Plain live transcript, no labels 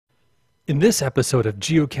In this episode of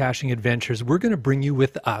Geocaching Adventures, we're going to bring you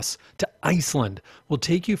with us to Iceland. We'll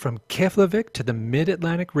take you from Keflavik to the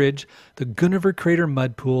mid-Atlantic Ridge, the Gunnuhver Crater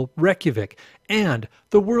Mudpool, Reykjavik, and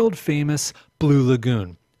the world-famous Blue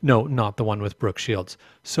Lagoon. No, not the one with Brooke Shields.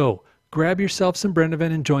 So grab yourself some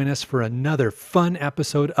Brennevan and join us for another fun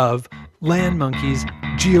episode of LANMonkey's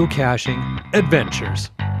Geocaching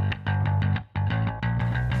Adventures.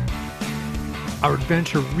 Our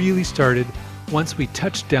adventure really started once we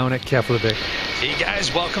touched down at Keflavik. Hey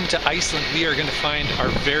guys, welcome to Iceland. We are going to find our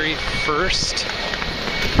very first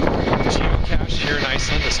geocache here in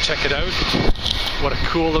Iceland. Let's check it out. What a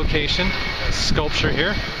cool location. A sculpture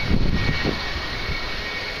here.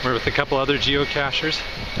 We're with a couple other geocachers.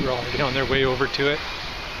 We're already on their way over to it.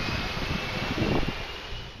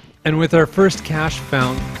 And with our first cache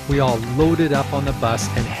found, we all loaded up on the bus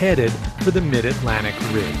and headed for the mid-Atlantic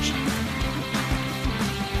Ridge.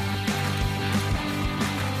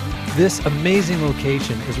 This amazing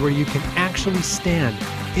location is where you can actually stand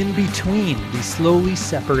in between the slowly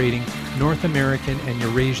separating North American and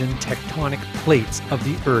Eurasian tectonic plates of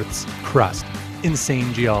the Earth's crust.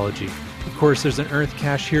 Insane geology. Of course, there's an Earth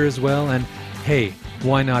cache here as well, and hey,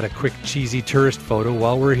 why not a quick cheesy tourist photo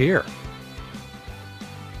while we're here?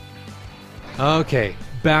 Okay,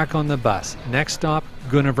 back on the bus. Next stop,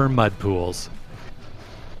 Gunnuhver Mudpools.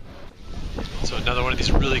 So another one of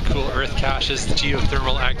these really cool earth caches, the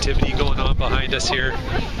geothermal activity going on behind us here.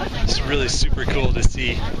 It's really super cool to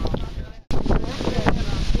see.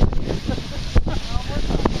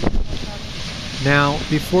 Now,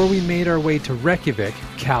 before we made our way to Reykjavik,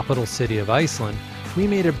 capital city of Iceland, we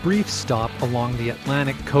made a brief stop along the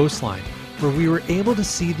Atlantic coastline, where we were able to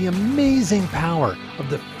see the amazing power of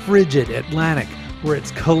the frigid Atlantic, where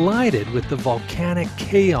it's collided with the volcanic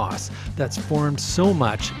chaos that's formed so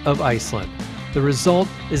much of Iceland. The result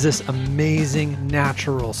is this amazing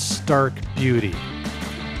natural stark beauty.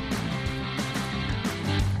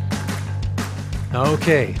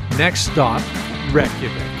 Okay, next stop,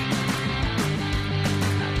 Reykjavik.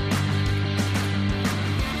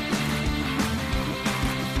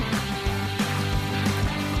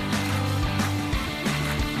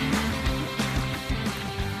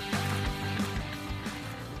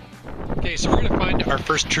 Okay, so we're going to find our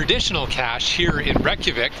first traditional cache here in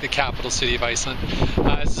Reykjavik, the capital city of Iceland.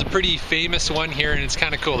 This is a pretty famous one here and it's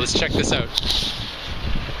kind of cool. Let's check this out.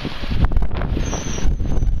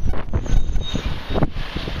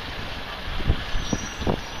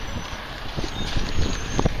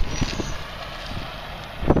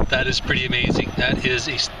 That is pretty amazing. That is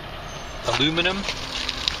a aluminum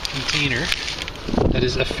container that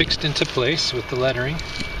is affixed into place with the lettering,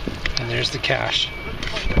 and there's the cache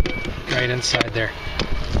right inside there.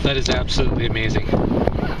 That is absolutely amazing.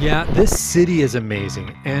 Yeah, this city is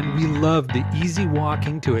amazing, and we love the easy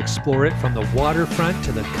walking to explore it, from the waterfront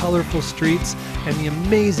to the colorful streets and the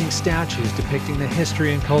amazing statues depicting the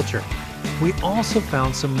history and culture. We also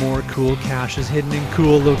found some more cool caches hidden in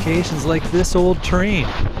cool locations like this old train.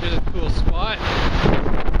 Here's a cool spot.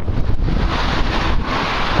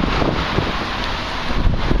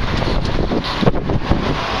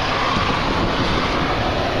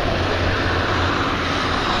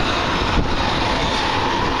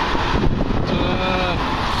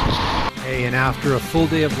 And after a full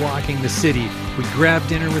day of walking the city, we grabbed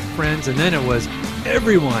dinner with friends, and then it was,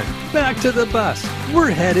 everyone, back to the bus. We're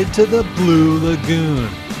headed to the Blue Lagoon.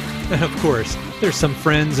 And of course, there's some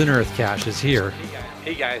friends and earth caches here.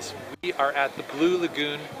 Hey guys, we are at the Blue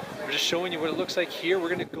Lagoon. We're just showing you what it looks like here. We're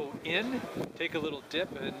gonna go in, take a little dip,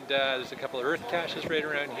 and there's a couple of earth caches right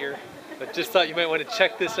around here. But just thought you might want to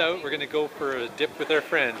check this out. We're gonna go for a dip with our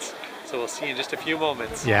friends. So we'll see you in just a few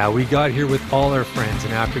moments. Yeah, we got here with all our friends,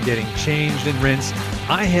 and after getting changed and rinsed,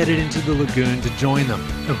 I headed into the lagoon to join them.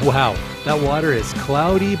 And wow, that water is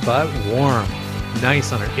cloudy but warm.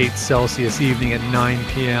 Nice on an 8 Celsius evening at 9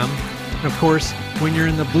 p.m. And of course, when you're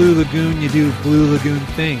in the Blue Lagoon, you do Blue Lagoon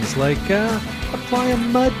things like apply a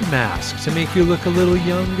mud mask to make you look a little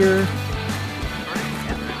younger.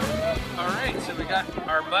 All right, so we got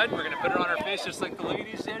our mud. We're gonna put it on our face just like the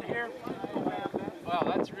ladies did here. Wow,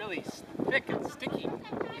 that's really thick and sticky.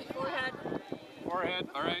 Forehead. Forehead,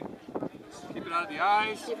 all right. Keep it out of the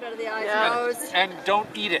eyes. Keep it out of the eyes. Nose. And don't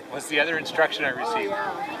eat it was the other instruction I received.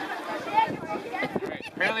 Oh, yeah. Right.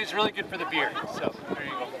 Apparently it's really good for the beard, so there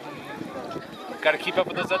you go. Got to keep up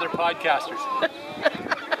with those other podcasters.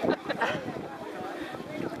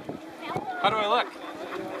 How do I look?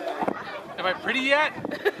 Am I pretty yet?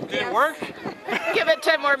 Did it work? Give it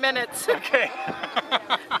 10 more minutes. Okay.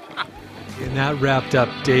 And that wrapped up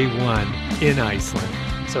day one in Iceland.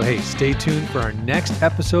 So hey, stay tuned for our next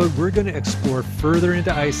episode. We're going to explore further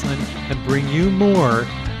into Iceland and bring you more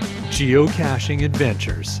geocaching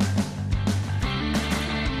adventures.